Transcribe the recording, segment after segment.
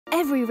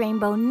every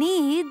rainbow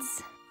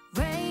needs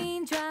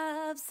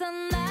raindrops,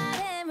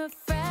 sunlight, and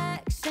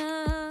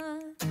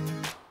refraction.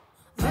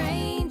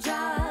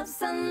 Raindrops,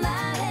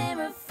 sunlight, and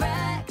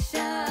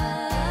refraction.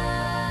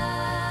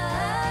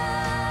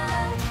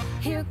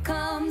 Here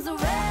comes a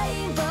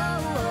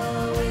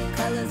rainbow with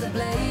colors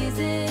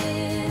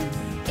ablazing.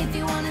 If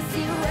you want to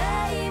see a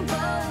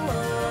rainbow,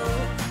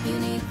 you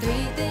need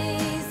 3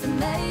 things to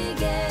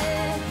make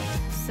it.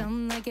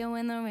 Some like it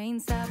when the rain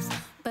stops,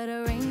 but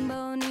a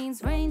rainbow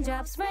needs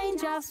raindrops,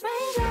 raindrops,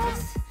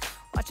 raindrops.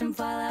 Watch them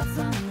fall out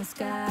from the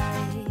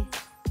sky.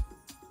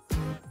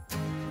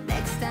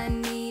 Next I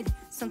need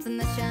something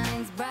that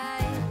shines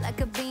bright, like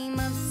a beam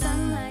of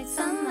sunlight,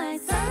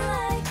 sunlight,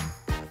 sunlight.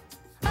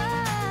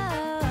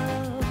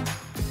 Oh.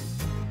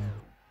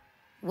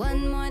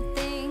 One more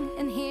thing,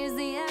 and here's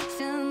the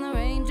action. The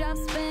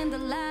raindrops spin the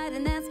light,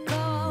 and that's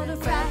called a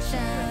fraction.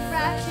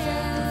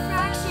 Fraction,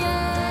 fraction.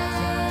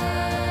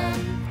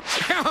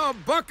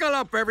 Buckle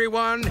up,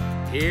 everyone.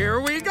 Here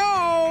we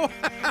go.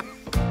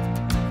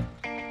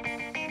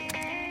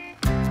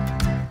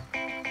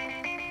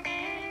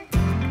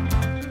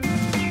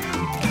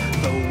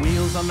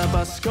 On the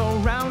bus go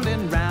round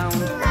and round.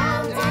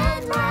 Round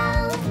and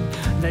round.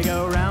 They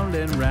go round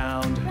and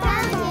round.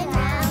 Round and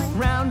round.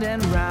 Round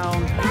and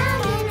round.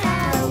 Round and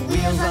round. The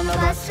wheels on the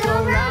bus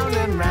go round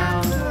and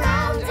round.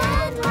 Round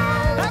and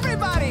round.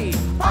 Everybody!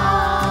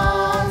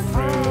 All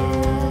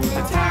through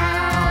the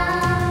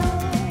town.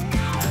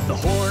 The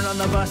horn on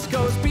the bus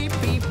goes beep,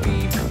 beep,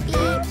 beep.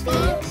 Beep,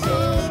 beep,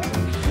 beep.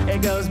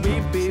 It goes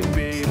beep, beep,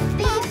 beep.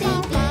 Beep,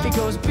 beep, beep. It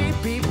goes beep,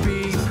 beep, beep.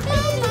 Beep, beep,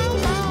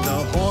 beep. The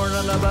horn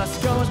on the bus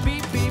goes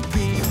beep, beep,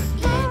 beep.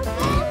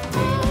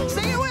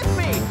 Sing it with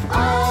me!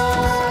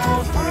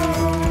 All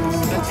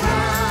through the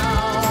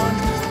town.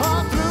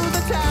 All through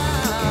the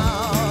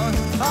town.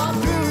 All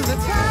through the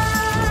town.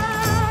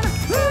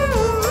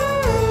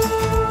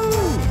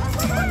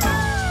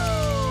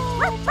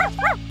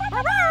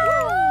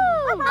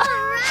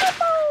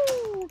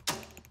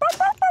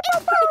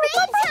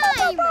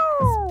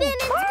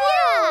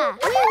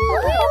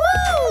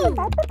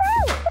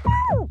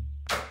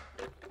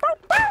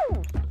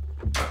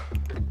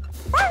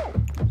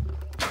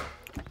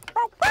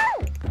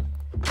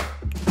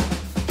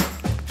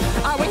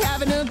 Are we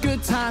having a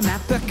good time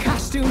at the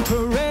costume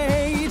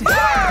parade?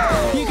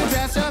 Yeah! You can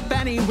dress up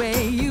any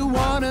way you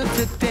want to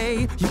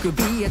today. You could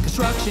be a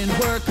construction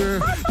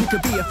worker. You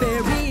could be a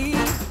fairy.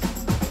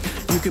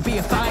 You could be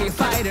a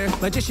firefighter,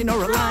 magician,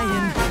 or a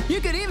lion.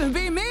 You could even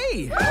be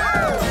me.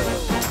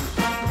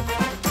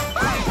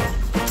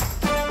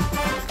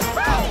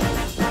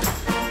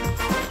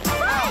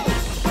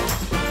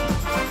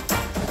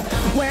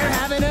 We're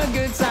having a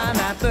good time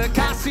at the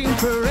costume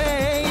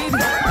parade.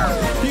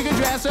 You can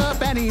dress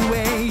up any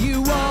way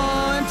you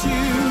want to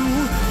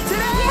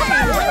today.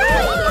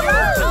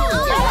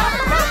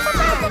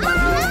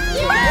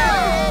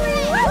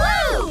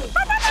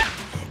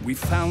 We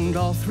found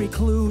all 3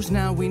 clues,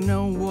 now we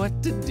know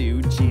what to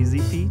do.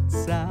 Cheesy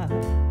pizza.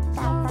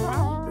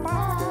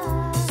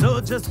 So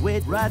just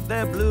wait right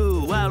there,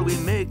 Blue, while we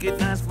make it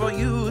nice for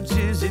you.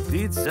 Cheesy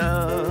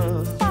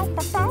pizza.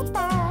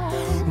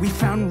 We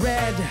found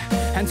red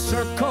and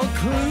circle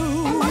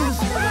clues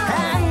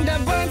and a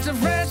bunch of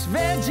fresh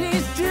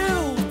veggies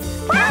too.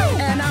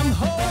 And I'm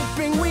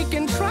hoping we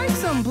can try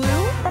some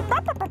blue.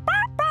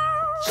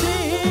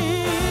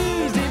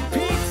 Cheesy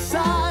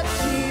pizza,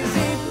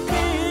 cheesy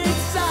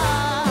pizza.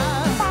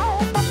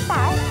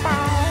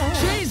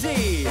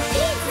 Cheesy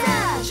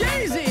Pizza.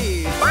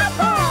 cheesy.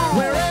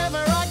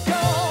 Wherever I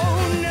go,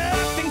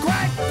 nothing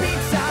quite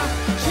pizza.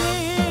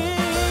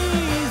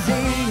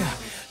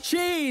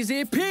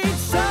 Cheesy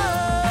pizza.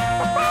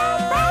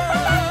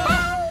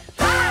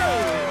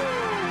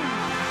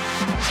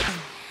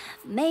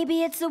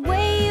 Maybe it's the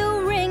way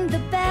you ring the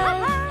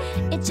bell.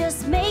 It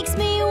just makes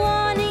me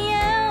wanna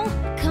yell.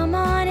 Come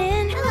on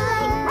in.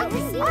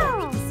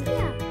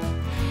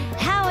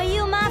 How are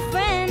you, my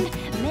friend?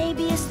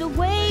 Maybe it's the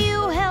way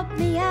you help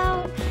me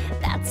out.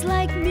 That's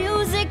like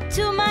music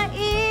to my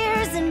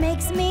ears and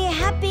makes me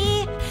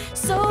happy.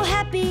 So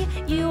happy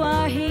you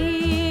are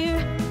here.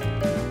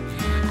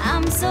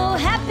 I'm so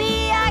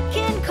happy I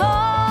can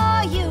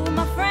call you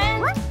my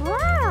friend.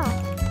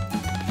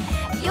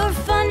 You're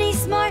funny,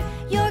 smart,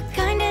 you're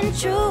kind and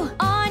true.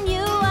 On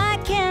you I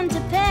can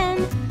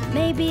depend.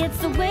 Maybe it's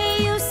the way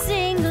you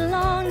sing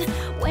along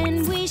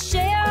when we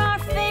share our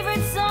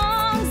favorite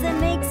songs that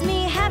makes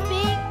me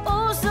happy,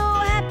 oh so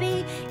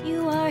happy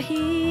you are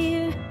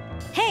here.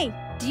 Hey,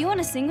 do you want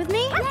to sing with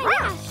me?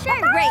 Yeah, sure.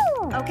 Great,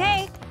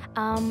 okay.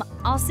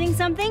 I'll sing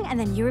something and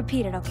then you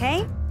repeat it,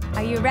 okay?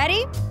 Are you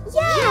ready?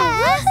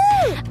 Yes!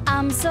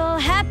 I'm so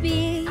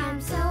happy.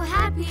 I'm so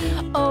happy.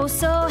 Oh,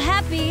 so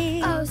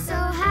happy. Oh, so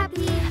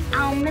happy.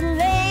 I'm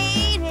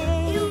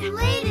elated.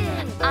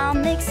 Elated.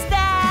 I'm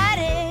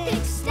ecstatic.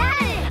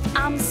 Ecstatic.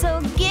 I'm so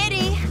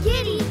giddy.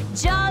 Giddy.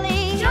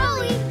 Jolly.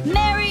 Jolly.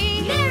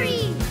 Merry.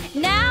 Merry.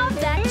 Now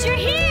that you're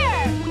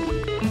here.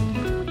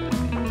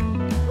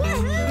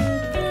 Woohoo!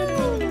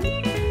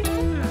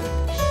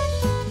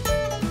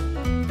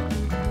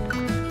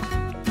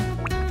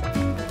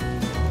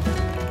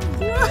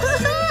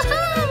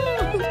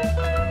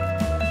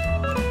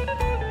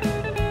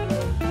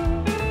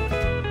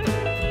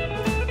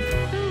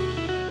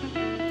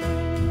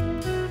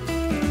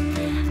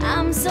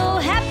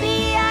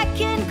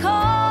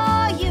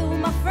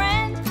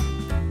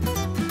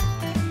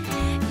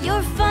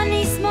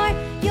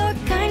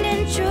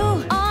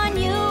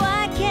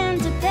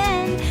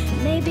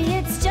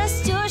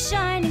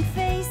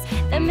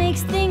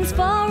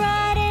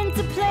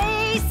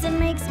 Yes, it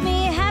makes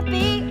me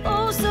happy,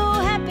 oh so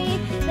happy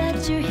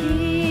that you're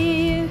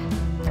here.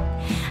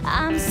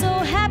 I'm so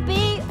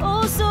happy,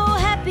 oh so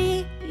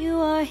happy you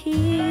are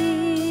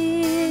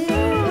here.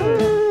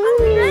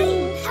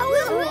 That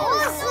was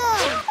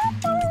awesome!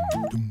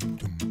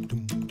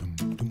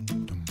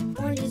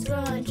 Oranges grow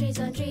on trees,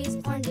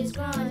 oranges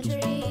grow on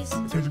trees.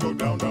 Trees go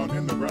down, down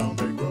in the ground,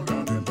 they grow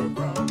down in the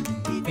ground.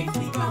 We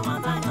grow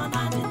on vines, on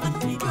vines,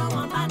 we grow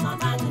on vines, on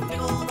vines, we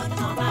grow on vines,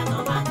 on vines,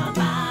 on vines, on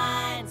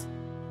vines.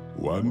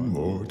 One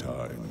more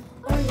time.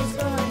 Oranges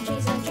grow on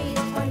trees,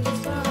 oranges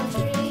grow on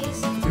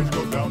trees. Trees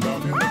go down,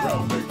 down in the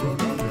ground, they grow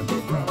down in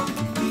the ground.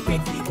 We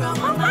grow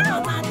on vines,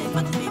 on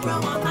vines, we grow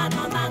on vines,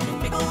 on vines,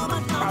 we grow on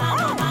vines, on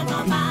vines, on vines,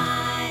 on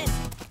vines.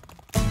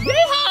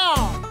 Yeehaw!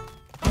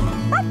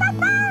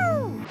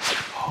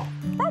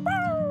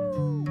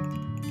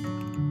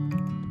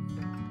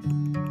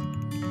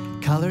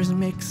 Colors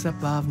mix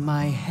above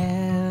my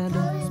head,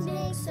 Colors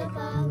mix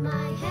above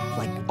my head.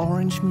 like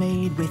orange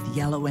made with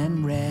yellow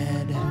and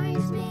red.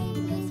 Orange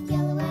made with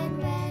yellow and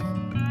red.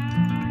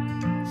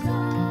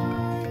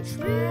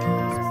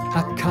 Chartreuse.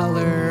 A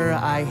color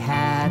I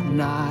had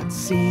not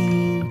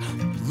seen,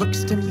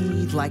 looks to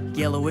me like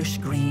yellowish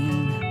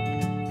green.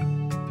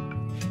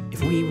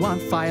 If we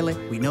want violet,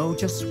 we know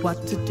just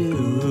what to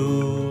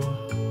do.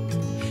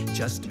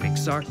 Just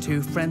mix our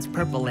two friends,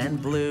 purple and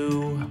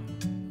blue.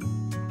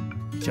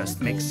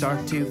 Just mix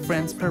our two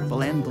friends,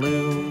 purple and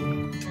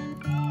blue.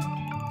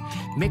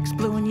 Mix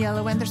blue and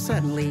yellow and they're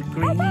suddenly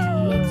green.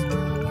 Mix blue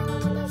and yellow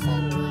and they're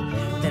suddenly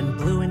green. Then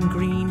blue and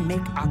green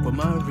make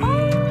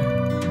aquamarine.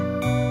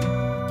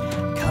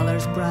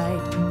 Colors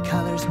bright,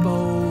 colors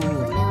bold.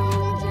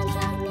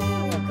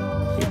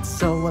 It's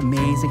so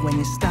amazing when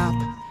you stop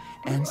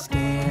and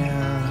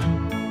stare.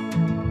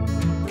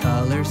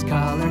 Colors,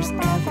 colors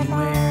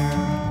everywhere.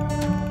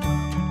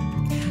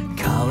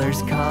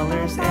 Colors,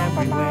 colors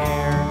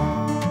everywhere.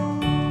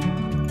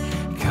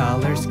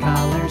 Colors,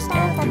 colors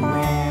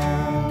everywhere.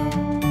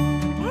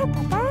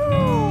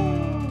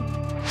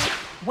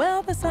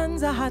 Well, the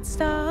sun's a hot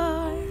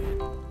star.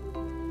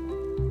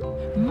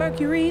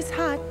 Mercury's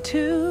hot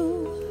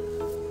too.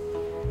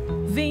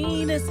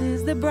 Venus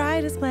is the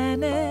brightest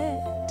planet.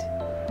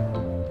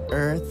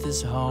 Earth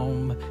is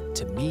home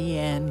to me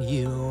and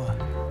you.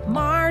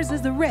 Mars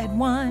is the red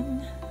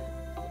one.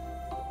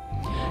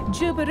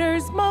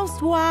 Jupiter's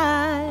most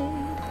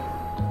wide.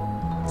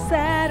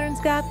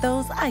 Saturn's got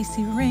those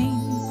icy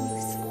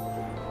rings.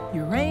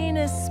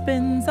 Uranus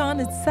spins on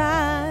its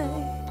side.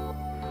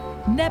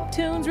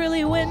 Neptune's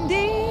really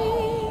windy.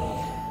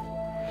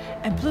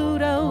 And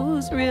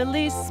Pluto's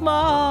really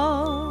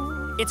small.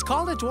 It's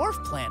called a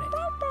dwarf planet.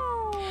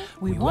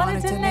 We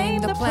wanted to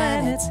name the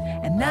planets,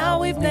 and now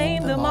we've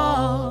named them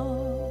all.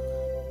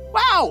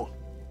 Wow!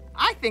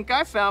 I think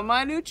I found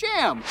my new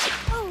jam.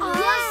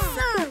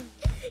 Awesome!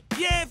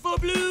 Yeah, for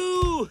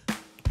blue!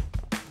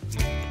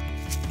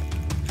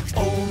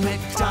 Old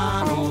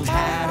MacDonald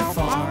had a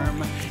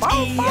farm,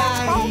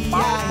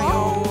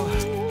 E-I-E-I-O.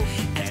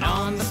 And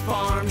on the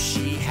farm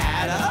she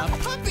had a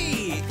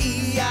puppy,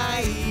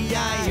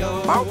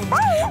 E-I-E-I-O.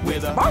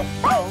 With a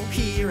bow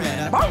here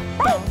and a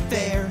bow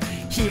there,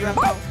 here a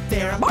bow,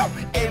 there a bow,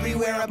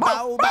 everywhere a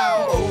bow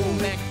bow. Old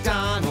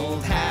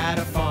MacDonald had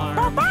a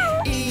farm,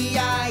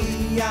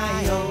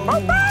 E-I-E-I-O.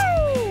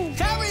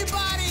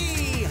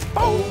 Everybody!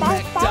 Old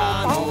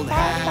MacDonald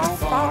had a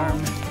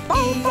farm,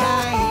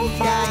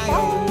 E-I-E-I-O.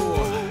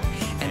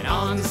 And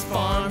on his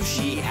farm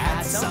she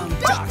had some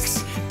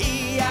ducks,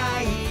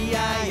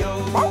 E-I-E-I-O.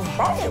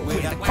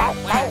 With a quack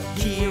quack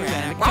here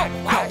and a quack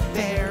quack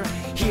there,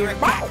 here a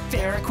quack,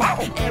 there a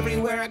quack,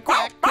 everywhere a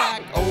quack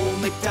quack. Old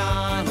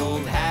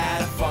MacDonald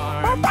had a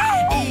farm,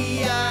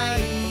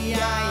 E-I-E-I-O.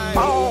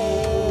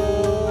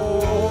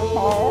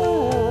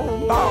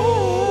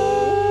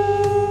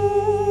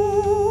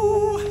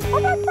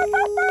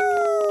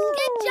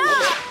 Good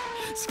job!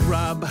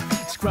 Scrub,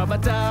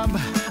 scrub-a-dub,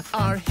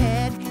 our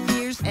head,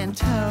 ears, and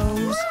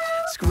toes.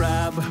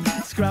 Scrub,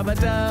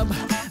 scrub-a-dub,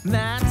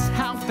 that's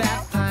how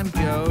bath time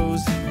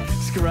goes.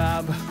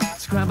 Scrub,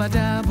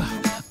 scrub-a-dub,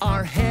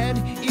 our head,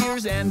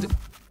 ears, and...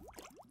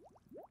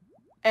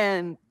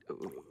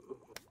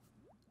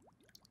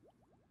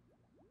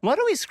 What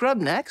do we scrub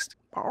next?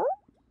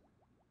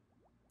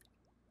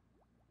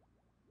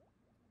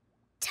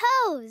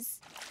 Toes.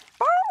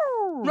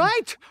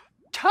 Right,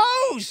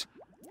 toes!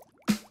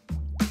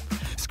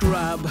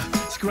 Scrub,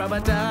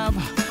 scrub-a-dub,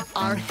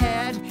 our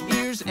head,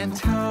 ears, and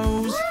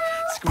toes.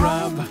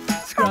 Scrub,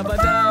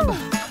 scrub-a-dub,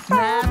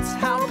 that's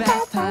how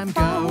bath time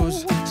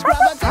goes.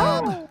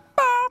 Scrub-a-dub!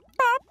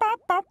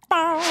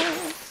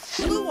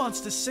 Blue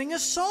wants to sing a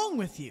song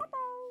with you.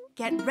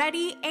 Get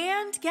ready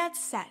and get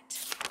set.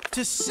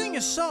 To sing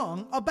a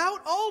song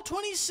about all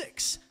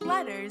 26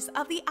 Letters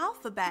of the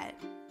alphabet.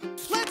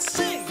 Let's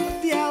sing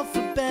the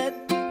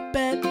alphabet,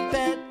 bet,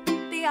 bet.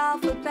 The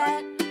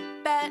alphabet,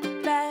 bet,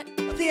 bet.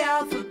 The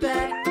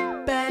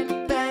alphabet,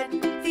 bet, bet.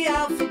 The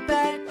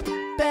alphabet,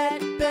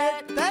 bet,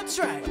 bet. That's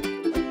right.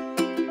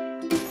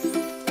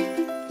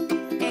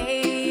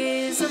 A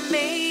is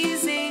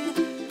amazing.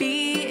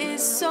 B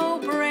is so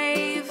brave.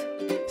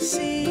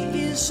 C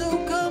is so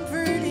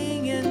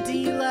comforting, and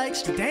D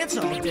likes to dance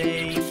all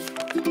day.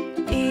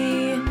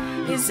 E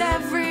is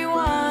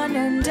everyone,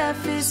 and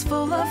F is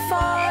full of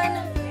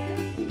fun.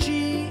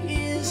 G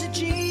is a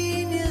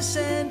genius,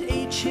 and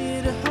H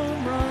hit a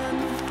home run.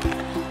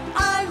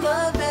 I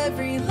love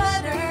every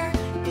letter,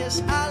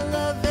 yes, I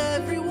love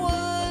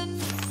everyone.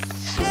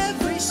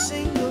 Every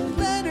single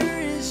letter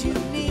is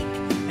unique,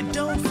 and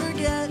don't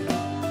forget,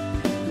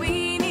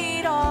 We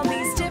need all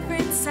these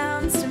different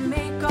sounds to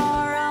make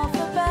our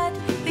alphabet.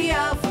 the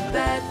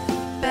alphabet,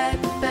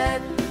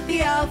 bet,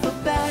 the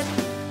alphabet,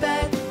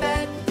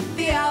 bet,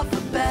 the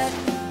alphabet,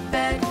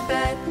 bet,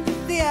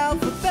 the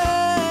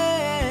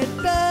alphabet,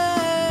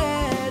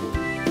 bet.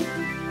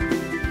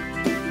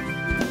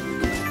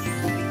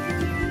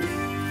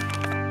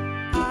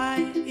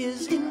 I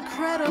is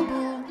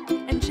incredible,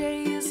 And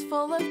J is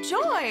full of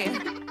joy.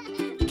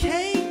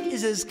 K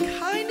is as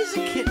kind as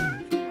a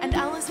kitten, And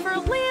L is for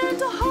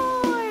land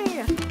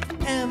ahoy.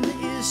 M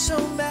is so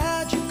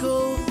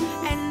magical,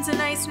 And a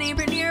nice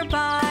neighbor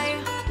nearby.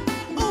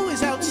 O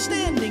is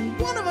outstanding,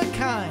 one of a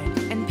kind.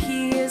 And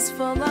P is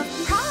full of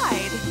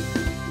pride.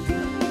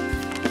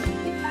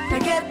 Now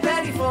get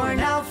ready for an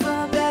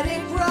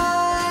alphabetic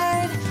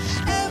ride.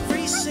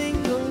 Every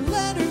single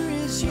letter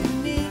is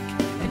unique,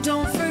 and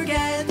don't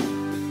forget,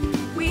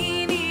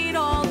 We need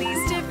all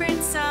these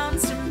different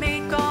sounds to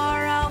make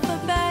our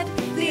alphabet.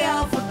 the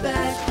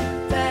alphabet,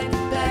 bet,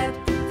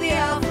 the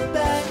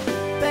alphabet,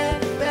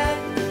 bet,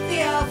 the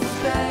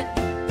alphabet,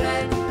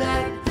 bet,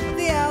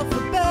 the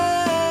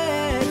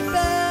alphabet,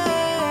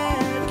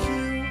 bet.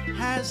 Q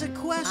has a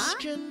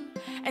question.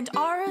 And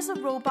R is a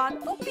robot.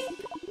 Boop,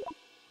 beep.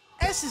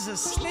 S is a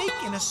snake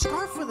in a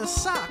scarf with a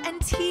sock.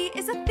 And T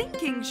is a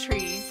thinking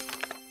tree.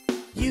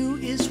 U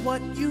is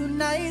what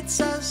unites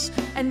us.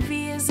 And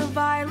V is a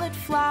violet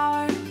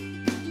flower.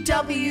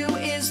 W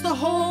is the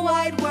whole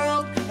wide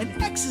world, and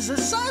X is a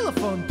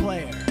xylophone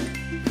player.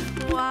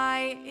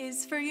 Y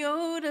is for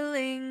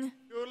yodeling.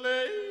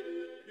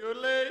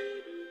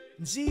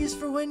 And Z is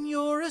for when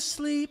you're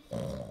asleep.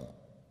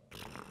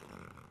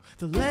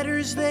 The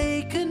letters,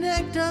 they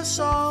connect us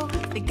all.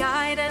 They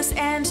guide us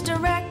and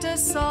direct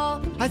us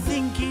all. I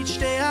think each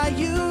day I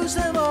use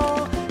them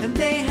all, and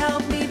they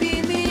help me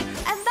be me.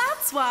 And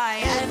that's why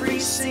Every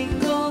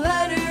single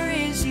letter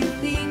is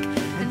unique,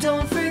 and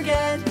don't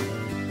forget,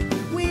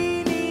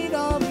 we need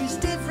all these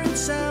different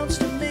sounds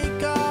to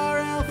make our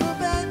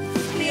alphabet.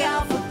 The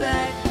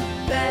alphabet,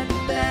 bet,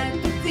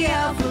 the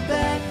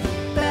alphabet,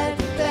 bet,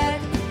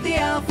 the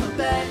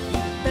alphabet,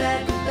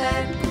 bet,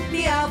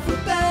 the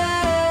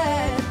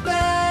alphabet,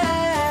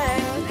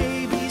 bet.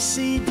 A, B,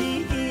 C,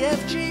 D, E,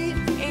 F, G,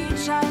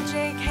 H, I,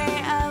 J, K,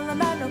 L,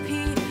 M, N, O,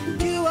 P,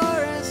 Q,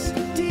 R, S,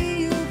 T,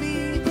 U, V.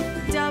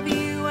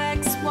 W,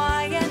 X,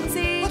 Y, and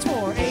Z. What's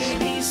more? A,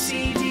 B,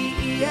 C, D,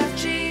 E, F,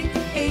 G,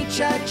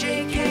 H, I,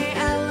 J, K,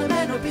 L, M,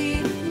 N, O,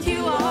 P,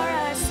 Q, R,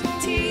 S,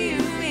 T, U,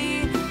 V.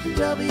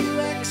 W,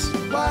 X,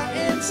 Y,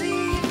 and Z.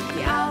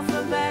 The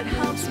alphabet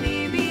helps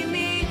me be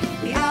me.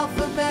 The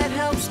alphabet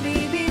helps me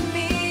be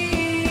me.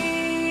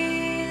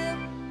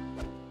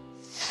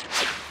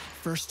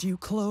 First you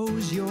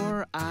close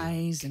your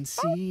eyes and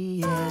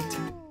see it.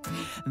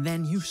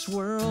 Then you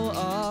swirl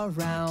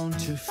around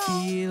to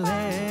feel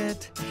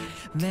it.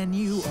 Then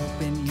you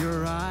open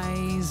your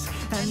eyes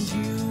and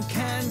you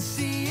can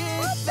see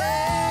it there.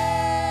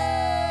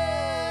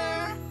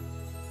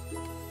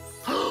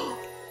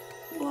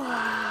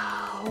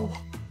 Wow!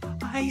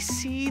 I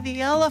see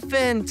the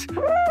elephant.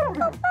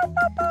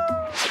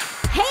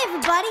 Hey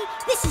everybody,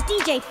 this is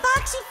DJ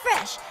Foxy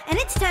Fresh, and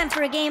it's time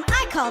for a game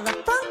I call the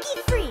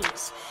Funky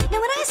Freeze. Now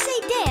when I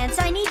say dance,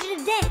 I need you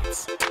to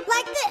dance.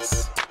 Like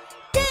this.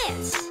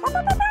 Dance.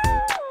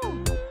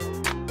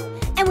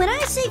 And when I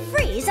say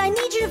freeze, I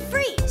need you to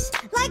freeze.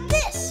 Like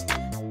this.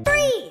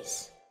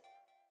 Freeze.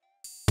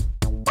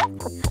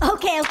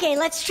 Okay,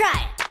 let's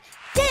try it.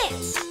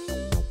 Dance.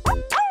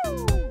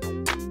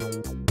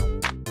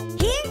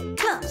 Here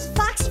comes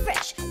Foxy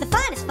Fresh, the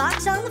finest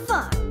fox on the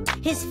farm.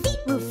 His feet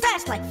move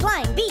fast like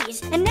flying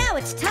bees, and now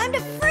it's time to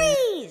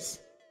freeze!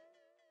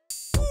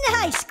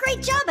 Nice!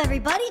 Great job,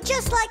 everybody!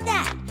 Just like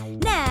that!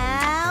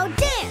 Now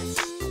dance!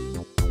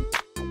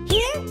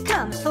 Here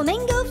comes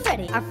Flamingo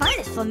Freddy, our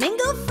finest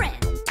flamingo friend.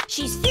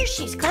 She's fierce,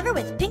 she's clever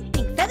with pink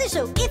feathers,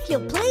 so if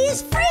you'll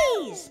please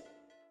freeze!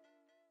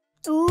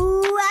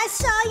 Ooh, I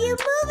saw you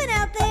moving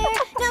out there!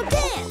 Now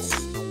dance!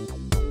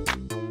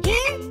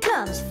 Here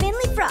comes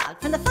Finley Frog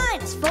from the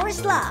finest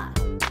forest log.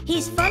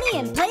 He's funny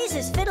and plays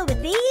his fiddle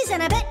with ease,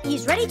 and I bet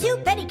he's ready to,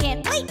 bet he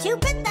can't wait to,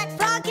 bet that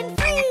frog can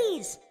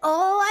freeze!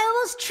 Oh, I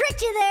almost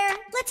tricked you there!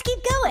 Let's keep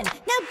going!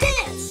 Now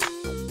dance!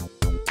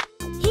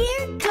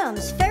 Here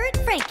comes Ferret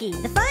Frankie,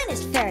 the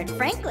finest ferret,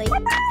 frankly.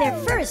 Their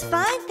fur is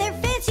fine, they're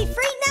fancy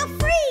free, now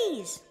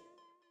freeze!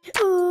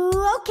 Ooh,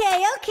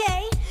 okay.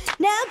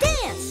 Now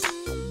dance!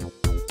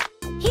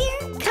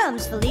 Here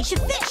comes Felicia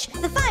Fish,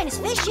 the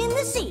finest fish in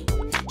the sea.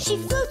 She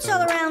floats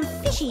all around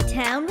Fishy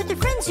Town with her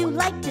friends who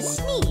like to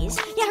sneeze.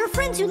 Yeah, her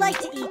friends who like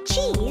to eat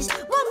cheese.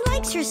 One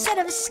likes her set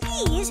of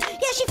skis.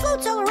 Yeah, she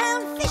floats all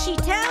around Fishy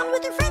Town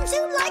with her friends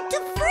who like to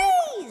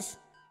freeze.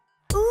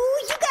 Ooh,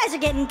 you guys are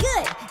getting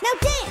good. Now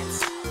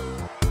dance.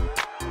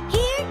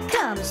 Here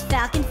comes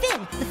Falcon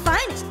Finn, the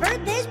finest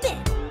bird there's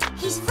been.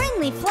 He's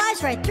friendly,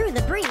 flies right through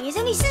the breeze,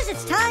 and he says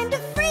it's time to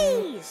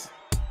freeze.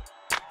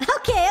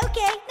 Okay,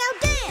 now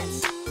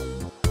dance.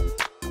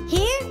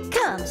 Here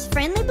comes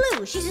Friendly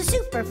Blue, she's a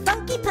super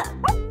funky pup.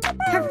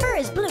 Her fur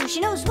is blue, she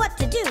knows what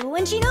to do,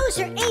 and she knows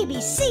her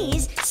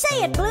ABCs.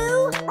 Say it,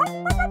 Blue.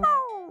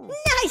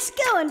 Nice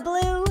going,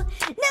 Blue.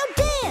 Now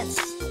dance.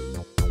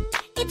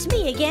 It's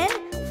me again,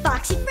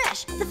 Foxy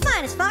Fresh, the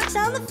finest fox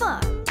on the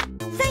farm.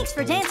 Thanks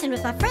for dancing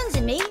with my friends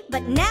and me,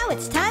 but now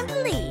it's time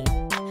to leave.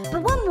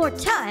 But one more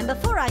time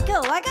before I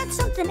go, I got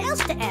something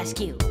else to ask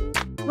you.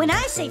 When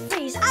I say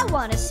freeze, I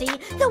want to see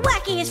the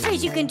wackiest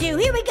freeze you can do.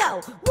 Here we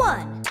go.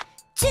 1,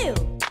 2,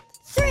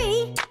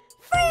 3,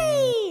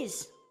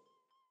 freeze!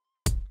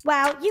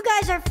 Wow, you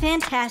guys are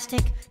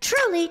fantastic.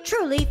 Truly,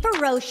 truly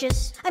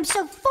ferocious. I'm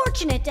so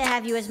fortunate to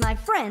have you as my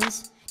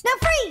friends. Now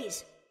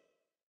freeze!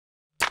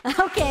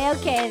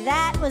 Okay,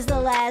 that was the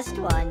last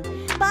one.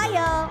 Bye,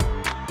 y'all.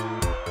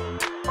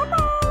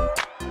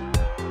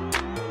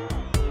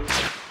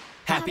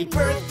 Happy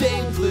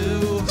birthday,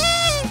 Blue.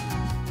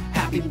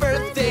 Happy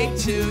birthday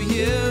to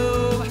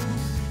you.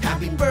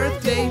 Happy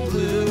birthday,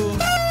 Blue.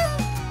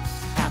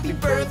 Happy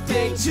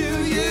birthday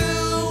to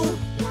you.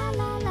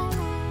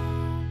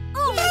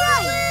 All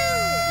right.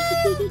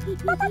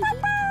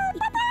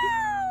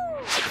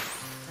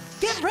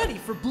 Get ready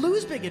for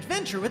Blue's Big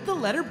Adventure with the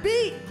letter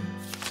B.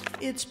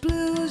 It's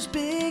Blue's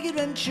Big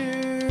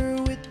Adventure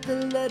with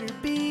the letter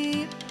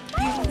B.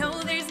 You know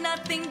there's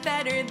nothing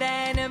better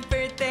than a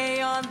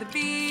birthday on the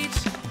beach.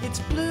 It's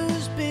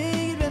Blue's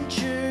Big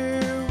Adventure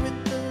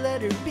with the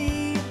letter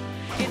B.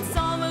 It's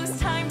almost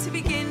time to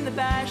begin the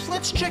bash.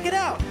 Let's check it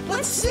out.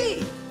 Let's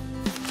see.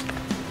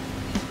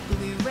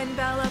 Blue and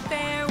Bella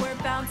Bear were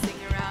bouncing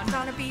around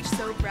on a beach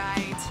so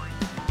bright.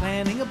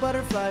 Planning a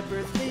butterfly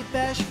birthday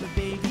bash for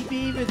Baby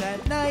Beaver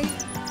that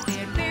night. They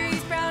had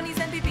berries, brownies,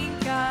 and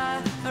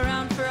bibinka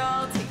around for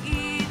all to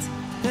eat.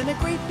 Then a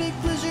great big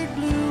blizzard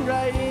blew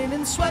right in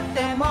and swept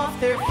them off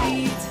their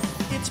feet.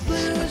 It's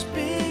Blue's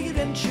Big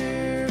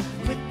Adventure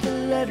with the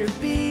letter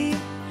B.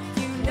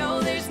 You know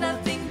there's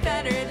nothing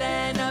better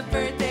than a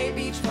birthday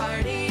beach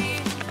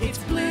party. It's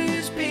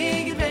Blue's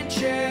Big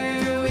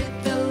Adventure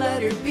with the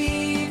letter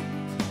B.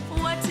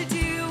 What to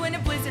do when a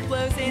blizzard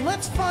blows in?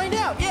 Let's find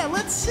out. Yeah,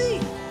 let's see.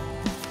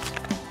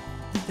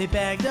 They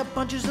bagged up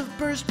bunches of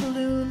burst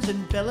balloons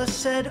and Bella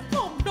said,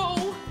 Oh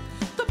no!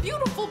 The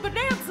beautiful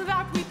bonanza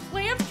that we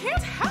planned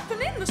can't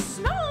happen in the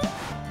snow!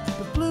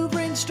 But Blue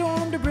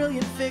brainstormed a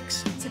brilliant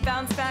fix to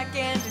bounce back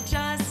and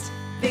adjust.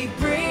 They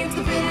braved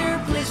the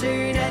bitter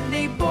blizzard and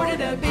they boarded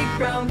a big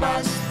brown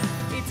bus.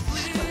 It's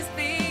Blue's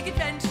Big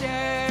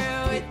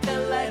Adventure with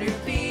the letter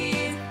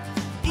B.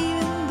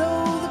 Even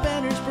though the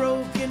banner's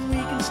broken, we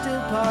can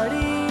still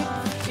party.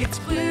 It's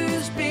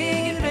Blue's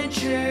Big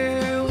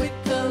Adventure with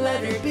the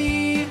letter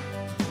B.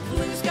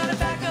 Blue's got a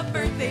backup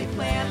birthday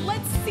plan.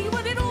 Let's see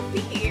what it'll be.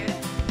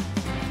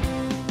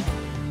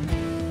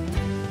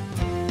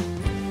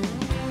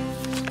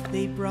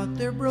 They brought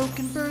their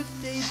broken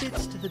birthday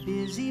bits to the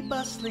busy,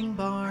 bustling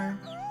bar,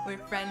 where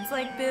friends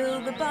like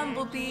Bill the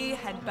Bumblebee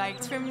had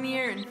biked from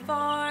near and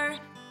far.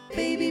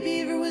 Baby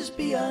Beaver was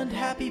beyond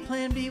happy,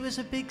 Plan B was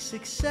a big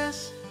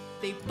success.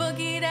 They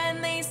boogied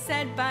and they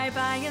said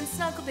bye-bye and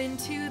snuggled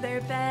into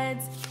their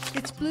beds.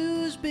 It's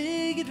Blue's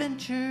Big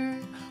Adventure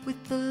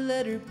with the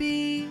letter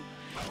B.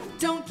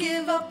 Don't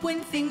give up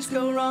when things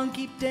go wrong,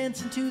 keep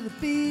dancing to the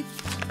beat.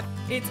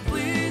 It's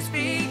Blue's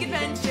Big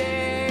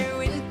Adventure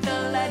with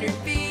the letter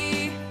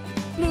B.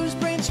 Blue's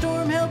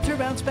brainstorm helped her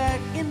bounce back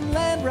and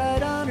land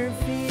right on her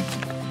feet.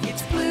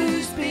 It's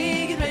Blue's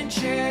Big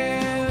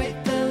Adventure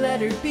with the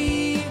letter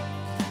B.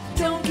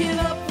 Don't give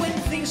up when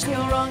things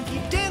go wrong,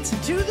 keep dancing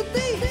to the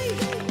beat.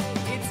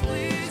 It's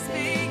Blue's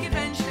Big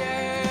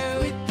Adventure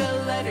with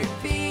the letter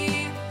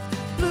B.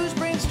 Blue's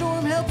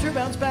brainstorm helped her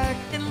bounce back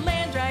and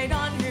land right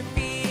on her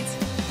feet.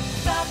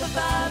 Ba ba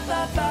ba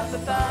ba ba ba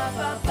ba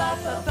ba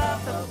ba ba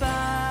ba ba.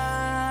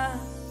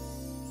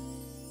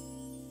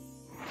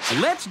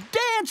 Let's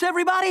dance,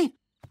 everybody!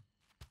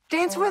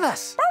 Dance with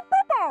us.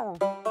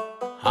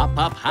 Hop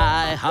up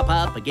high, hop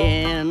up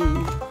again.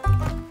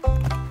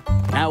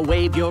 Now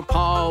wave your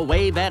paw,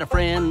 wave at a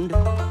friend.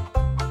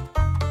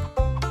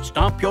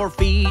 Stomp your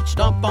feet,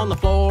 stomp on the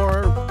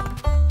floor.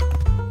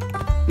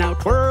 Now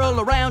twirl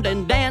around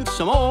and dance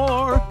some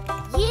more.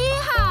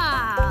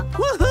 Yeehaw!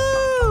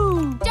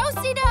 Woohoo!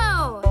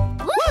 Do-si-do!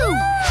 Woo!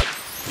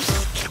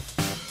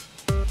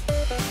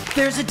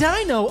 There's a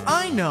dino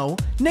I know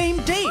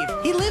named Dave.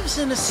 He lives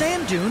in a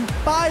sand dune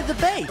by the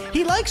bay.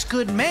 He likes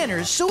good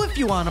manners, so if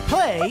you want to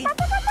play,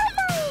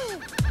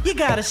 you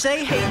gotta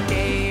say, hey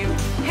Dave,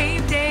 hey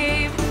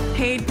Dave,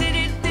 hey Dave.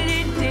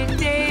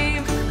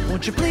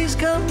 Won't you please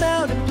come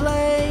out and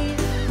play?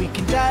 We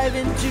can dive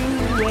into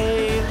the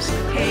waves.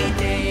 Hey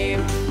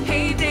Dave,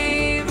 hey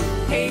Dave,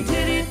 hey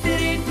Dave.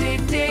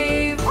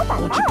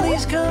 Won't you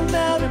please come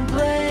out and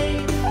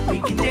play? We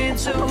can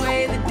dance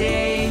away the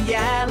day.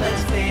 Yeah,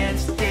 let's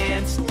dance,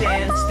 dance,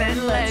 dance.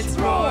 Then let's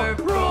roar,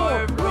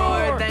 roar,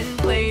 roar. Then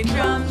play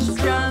drums,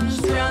 drums,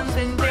 drums.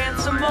 And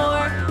dance some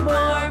more,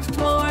 more,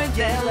 more.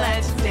 Then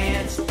let's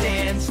dance,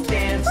 dance,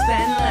 dance.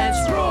 Then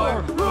let's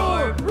roar,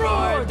 roar,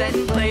 roar.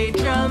 Then play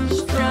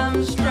drums,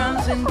 drums,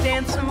 drums. And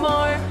dance some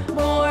more,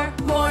 more,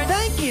 more.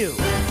 Thank you.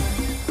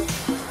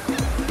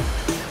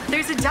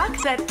 There's a duck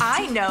that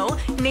I know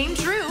named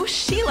Drew.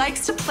 She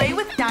likes to play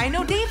with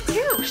Dino Dave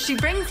too. She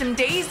brings him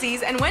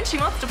daisies, and when she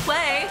wants to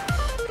play,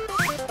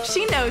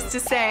 she knows to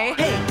say,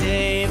 Hey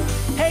Dave,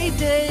 hey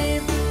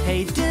Dave,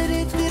 hey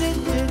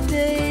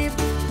Dave.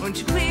 Won't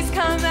you please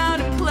come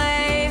out and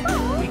play?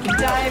 We can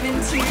dive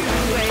into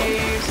the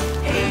waves.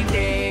 Hey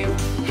Dave,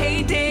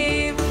 hey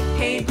Dave,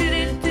 hey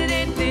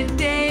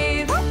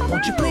Dave.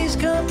 Won't you please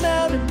come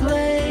out and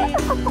play?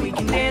 We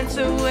can dance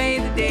away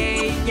the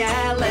day.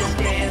 Yeah, let's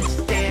dance,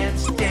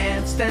 dance,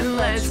 dance. Then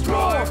let's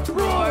roar,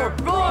 roar,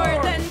 roar.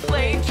 Then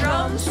play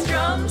drums,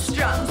 drums,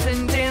 drums.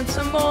 And dance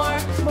some more,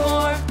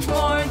 more,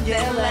 more.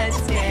 Yeah, let's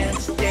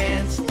dance,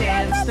 dance,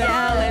 dance.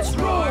 Now let's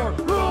roar,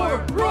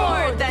 roar,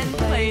 roar. Then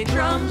play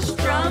drums,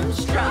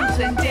 drums, drums.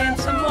 And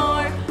dance some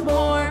more,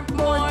 more,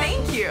 more.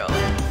 Thank you.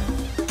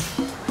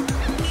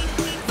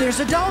 There's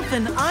a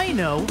dolphin I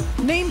know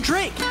named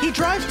Drake. He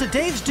drives to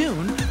Dave's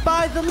Dune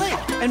by the lake.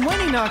 And when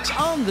he knocks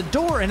on the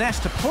door and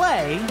asks to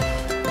play,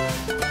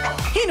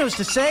 he knows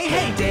to say,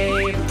 Hey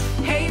Dave,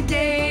 hey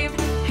Dave,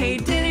 hey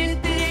Dave.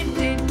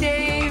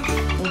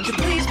 Won't you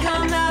please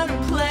come out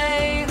and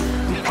play?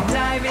 We can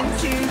dive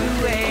into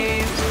the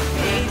waves.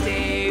 Hey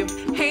Dave,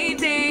 hey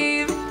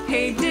Dave,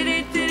 hey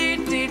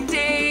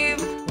Dave.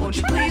 Won't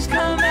you please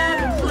come out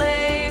and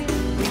play?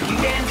 We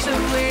can dance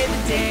away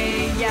the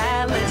day.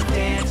 Yeah, let's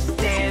dance,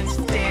 dance,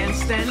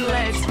 dance. Then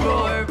let's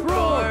roar,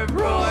 roar,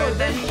 roar.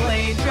 Then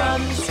play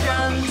drums,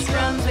 drums,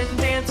 drums. And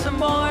dance some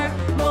more,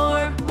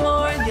 more,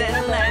 more.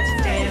 Then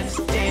let's dance,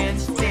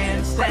 dance,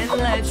 dance. Then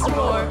let's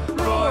roar,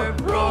 roar,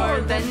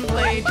 roar. Then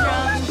play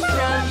drums,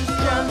 drums,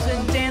 drums.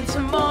 And dance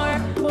some more,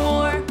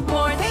 more,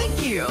 more.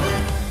 Thank you.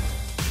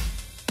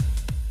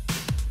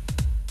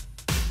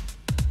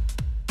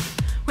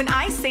 When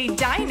I say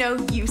Dino,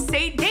 you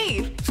say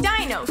Dave.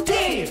 Dino,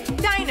 Dave,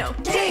 Dino,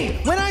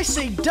 Dave. When I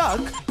say duck,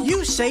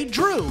 you say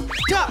Drew.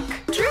 Duck,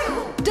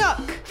 Drew,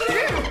 duck.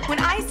 Drew. When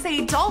I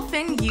say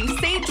dolphin, you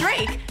say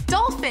Drake.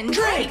 Dolphin,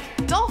 Drake,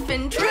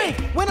 dolphin, Drake.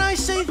 When I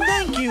say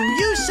thank you,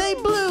 you say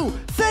blue.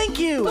 Thank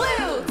you.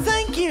 Blue.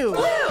 Thank you.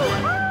 Blue.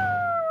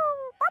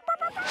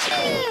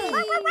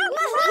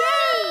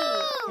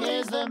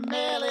 Here's the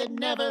mail, it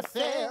never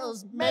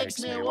fails. Makes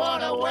me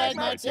wanna wag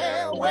my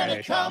tail. When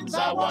it comes,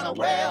 I wanna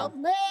wail.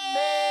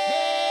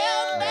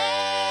 Mail,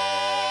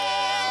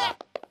 mail.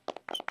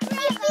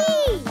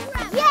 Yippee!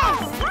 Yes!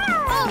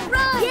 All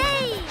right!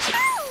 Yay!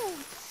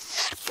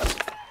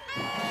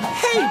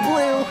 Hey,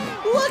 Blue!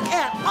 Look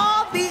at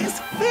all these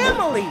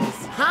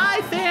families!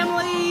 Hi,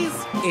 families!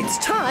 It's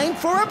time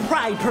for a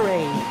pride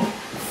parade.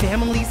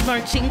 Families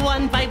marching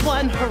one by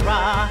one,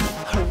 hurrah,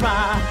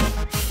 hurrah.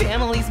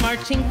 Families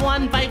marching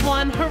one by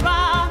one,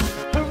 hurrah,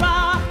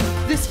 hurrah.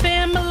 This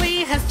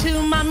family has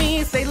two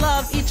mommies. They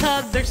love each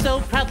other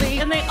so proudly,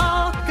 and they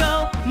all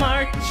go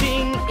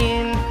marching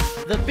in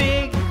the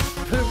big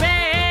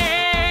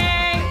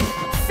parade.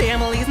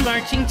 Families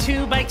marching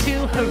two by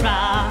two,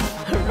 hurrah,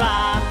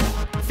 hurrah.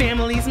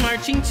 Families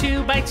marching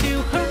two by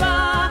two,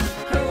 hurrah,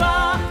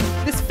 hurrah.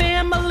 This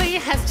family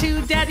has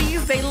two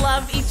daddies. They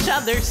love each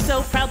other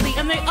so proudly,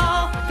 and they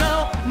all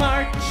go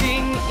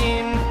marching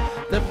in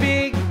the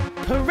big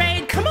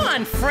parade. Come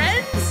on,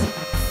 friends!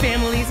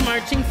 Families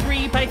marching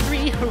three by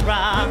three,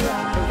 hurrah,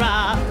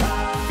 hurrah.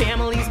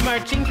 Families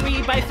marching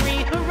three by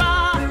three,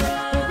 hurrah,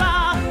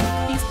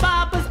 hurrah. These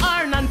Babas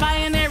are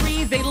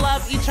non-binary. They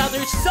love each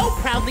other so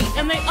proudly,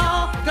 and they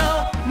all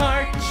go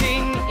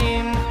marching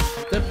in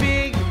the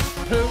big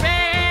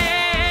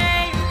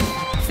parade.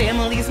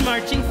 Families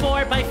marching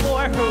four by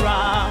four,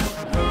 hurrah,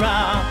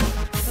 hurrah.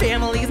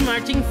 Families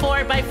marching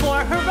four by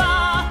four,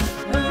 hurrah,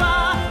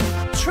 hurrah.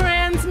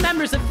 Trans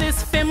members of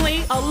this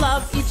family all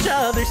love each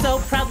other so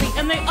proudly,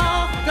 and they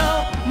all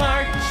go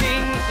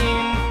marching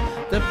in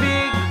the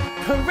big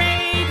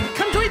parade.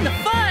 Come join the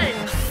fun!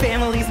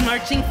 Families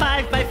marching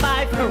five by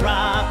five,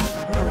 hurrah,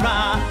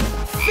 hurrah.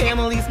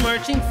 Families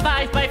marching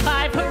five by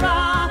five,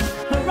 hurrah,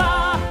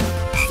 hurrah.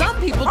 Some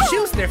people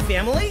choose their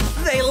family.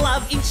 They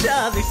love each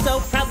other so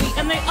proudly,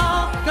 and they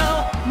all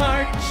go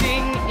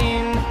marching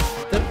in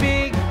the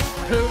big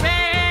parade.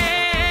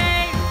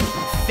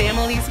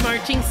 Families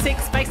marching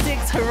six by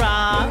six,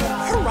 hurrah,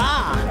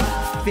 hurrah.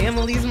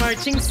 Families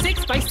marching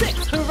six by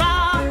six,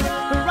 hurrah,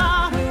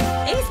 hurrah.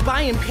 Ace,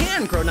 Spy, and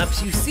Pan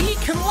grown-ups, you see,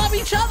 can love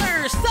each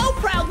other so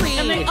proudly.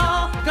 And they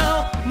all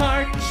go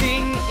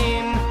marching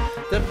in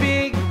the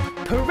big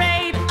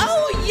parade.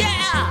 Oh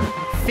yeah!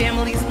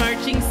 Families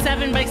marching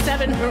seven by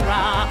seven,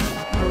 hurrah,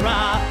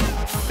 hurrah.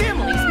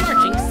 Families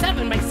marching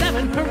seven by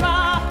seven,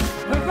 hurrah,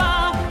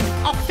 hurrah.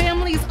 All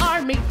families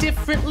are made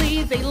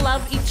differently. They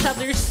love each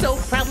other so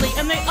proudly,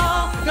 and they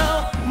all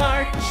go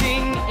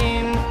marching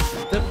in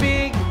the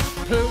big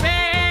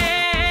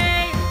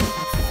parade.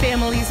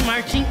 Families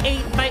marching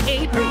 8 by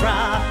 8,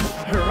 hurrah,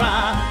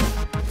 hurrah.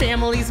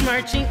 Families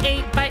marching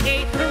 8 by 8,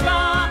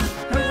 hurrah,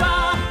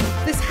 hurrah.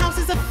 This house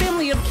is a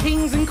family of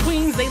kings and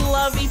queens. They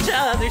love each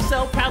other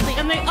so proudly,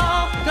 and they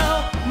all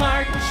go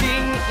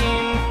marching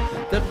in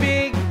the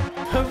big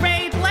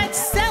parade. Let's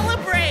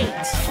celebrate!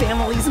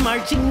 Families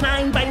marching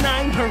 9 by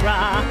 9,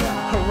 hurrah,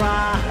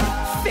 hurrah.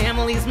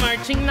 Families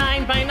marching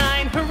 9 by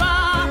 9,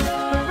 hurrah,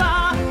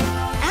 hurrah.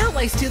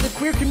 Allies to the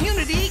queer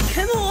community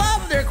can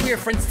love their queer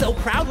friends so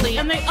proudly,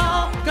 and they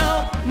all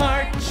go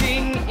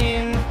marching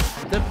in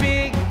the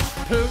big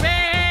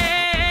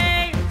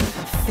parade.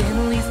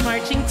 Families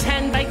marching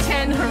 10 by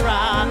 10,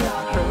 hurrah,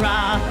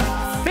 hurrah.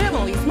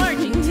 Families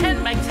marching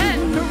 10 by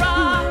 10,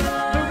 hurrah,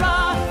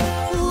 hurrah.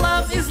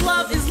 Love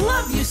is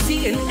love, you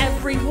see, and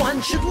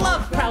everyone should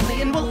love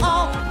proudly, and we'll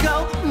all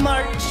go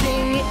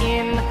marching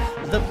in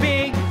the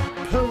big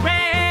parade.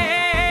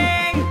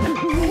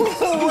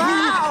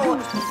 Wow!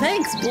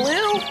 Thanks,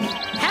 Blue.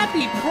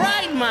 Happy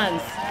Pride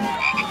Month.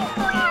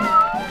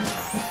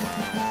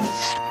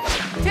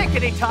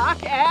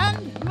 Tickety-tock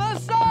and the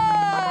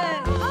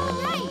sun!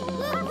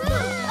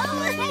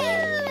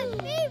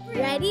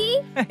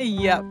 Ready?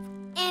 Yep.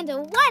 And a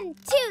 1,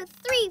 2,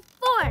 3,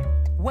 4.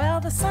 Well,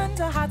 the sun's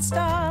a hot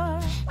star.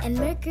 And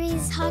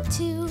Mercury's hot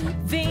too.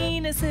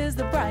 Venus is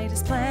the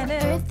brightest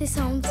planet. Earth is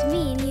home to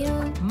me and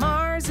you.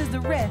 Mars is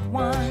the red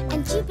one.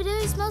 And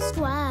Jupiter's most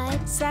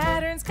wide.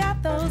 Saturn's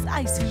got those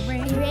icy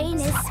rings.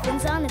 Uranus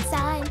spins on its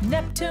side.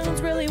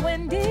 Neptune's really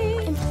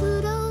windy. And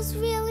Pluto's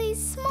really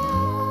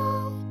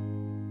small.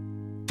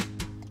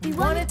 We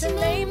wanted to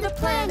name the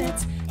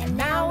planets, and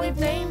now we've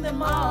named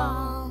them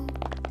all.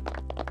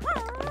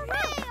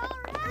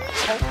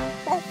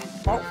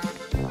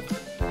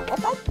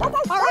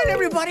 All right,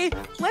 everybody,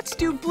 let's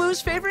do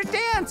Blue's favorite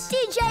dance.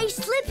 DJ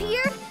Slip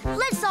here.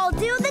 Let's all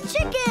do the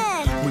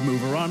chicken. We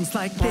move our arms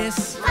like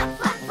this Flap,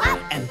 flap, flap.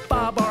 and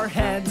bob our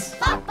heads.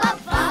 Flap, flap,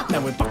 flap.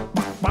 Then we buck,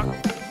 buck, buck.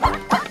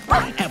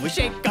 And we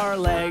shake our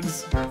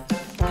legs.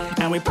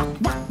 And we buck,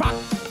 buck, buck.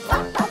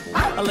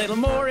 A little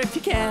more if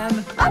you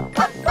can.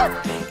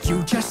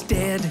 You just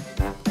did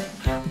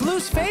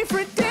Blue's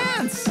favorite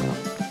dance. All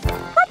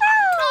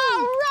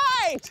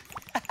right.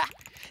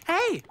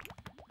 Hey,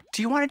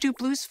 do you want to do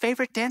Blue's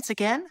favorite dance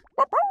again?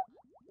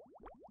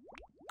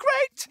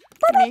 Great.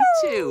 Me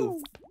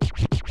too.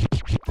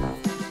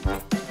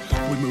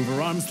 We move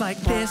our arms like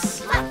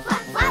this Flap,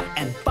 flap, flap.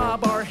 and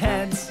bob our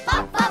heads.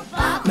 Flap, flap,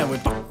 flap. Then we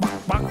buck,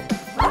 buck, buck.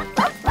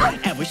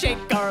 And we shake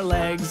our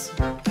legs.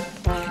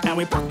 And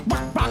we buck,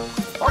 buck, buck.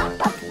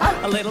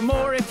 A little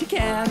more if you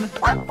can.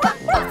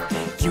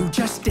 You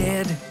just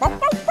did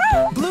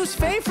Blue's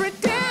favorite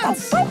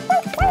dance.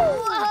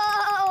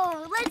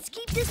 Whoa! Let's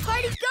keep this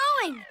party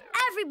going.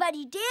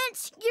 Everybody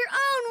dance your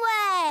own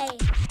way.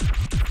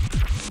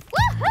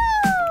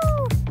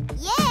 Woohoo!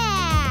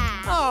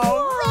 Yeah!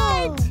 All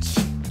right.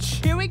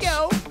 Here we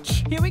go.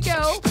 Here we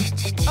go.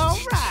 All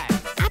right.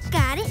 I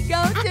got it. Go,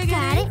 I Diggity.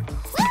 got it.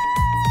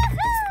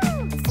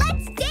 Woohoo!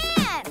 Let's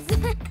dance.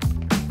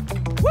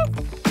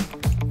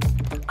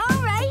 All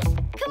right.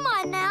 Come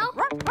on now.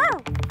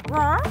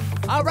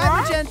 All right,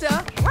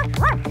 Magenta.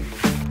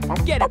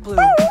 Get it, Blue.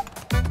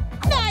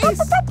 Nice.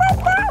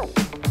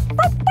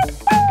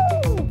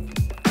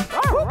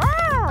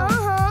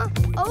 Uh-huh.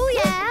 Oh,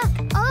 yeah.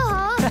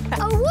 Uh-huh.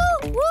 Oh,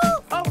 woo, woo.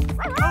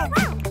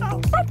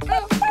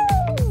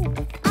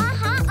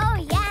 Uh-huh. Oh,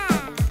 yeah.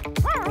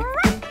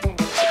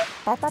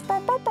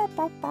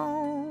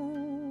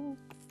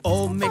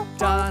 Old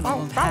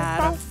MacDonald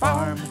had a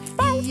farm,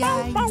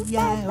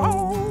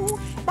 E-I-E-I-O.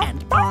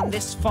 And on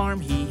this farm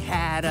he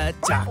had a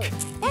duck,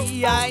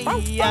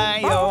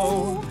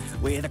 E-I-E-I-O.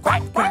 With a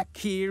quack, quack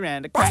here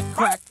and a quack,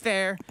 quack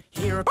there.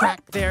 Here a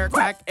quack, there a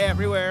quack,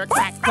 everywhere a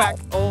quack, quack.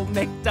 Old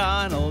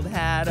MacDonald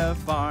had a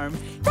farm,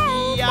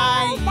 E-I-E-I-O.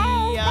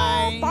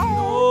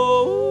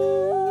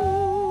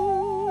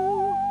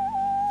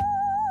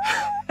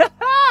 That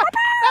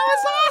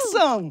was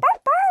awesome.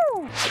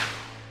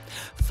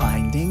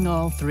 Finding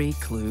all 3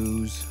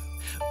 clues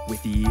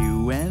with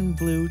you and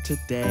Blue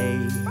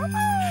today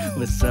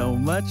was so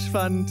much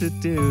fun to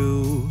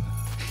do.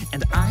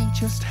 And I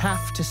just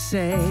have to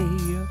say,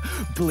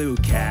 Blue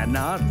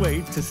cannot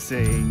wait to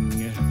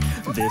sing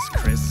this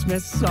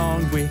Christmas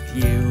song with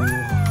you.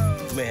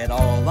 Let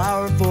all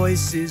our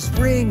voices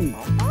ring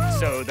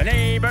so the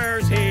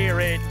neighbors hear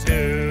it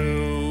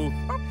too.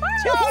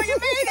 Oh, you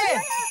made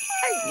it.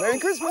 Hey, Merry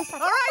Christmas. All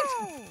right.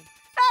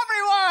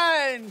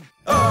 Everyone.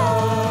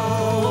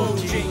 Oh,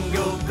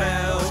 jingle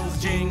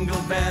bells, jingle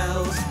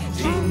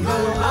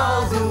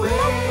all the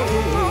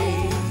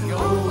way.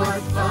 Oh,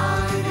 what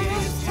fun it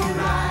is to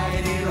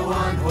ride in a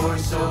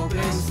one-horse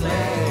open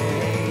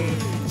sleigh.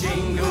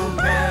 Jingle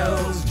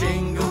bells,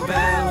 jingle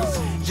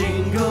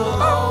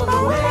all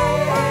the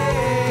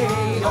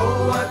way.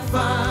 Oh, what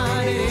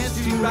fun it is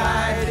to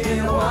ride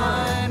in a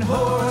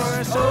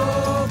one-horse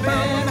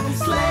open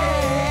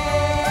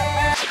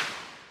sleigh.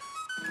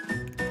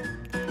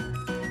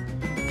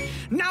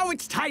 Now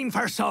it's time time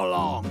for so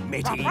long,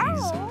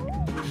 mateys.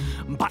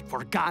 But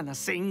we're gonna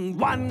sing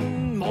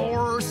one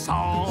more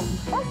song.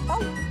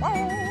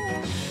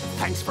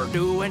 Thanks for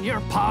doing your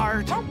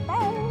part.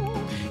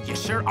 You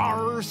sure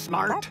are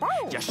smart.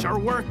 You sure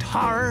worked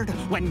hard.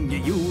 When you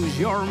use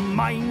your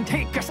mind,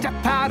 take a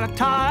step at a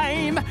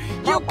time.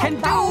 You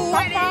can do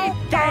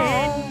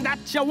anything that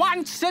you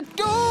want to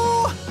do.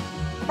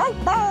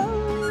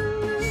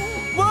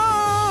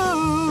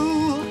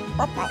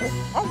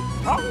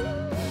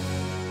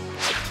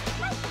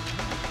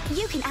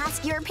 You can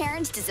ask your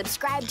parents to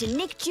subscribe to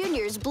Nick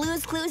Jr.'s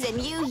Blues Clues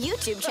and You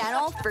YouTube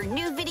channel for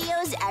new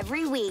videos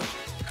every week.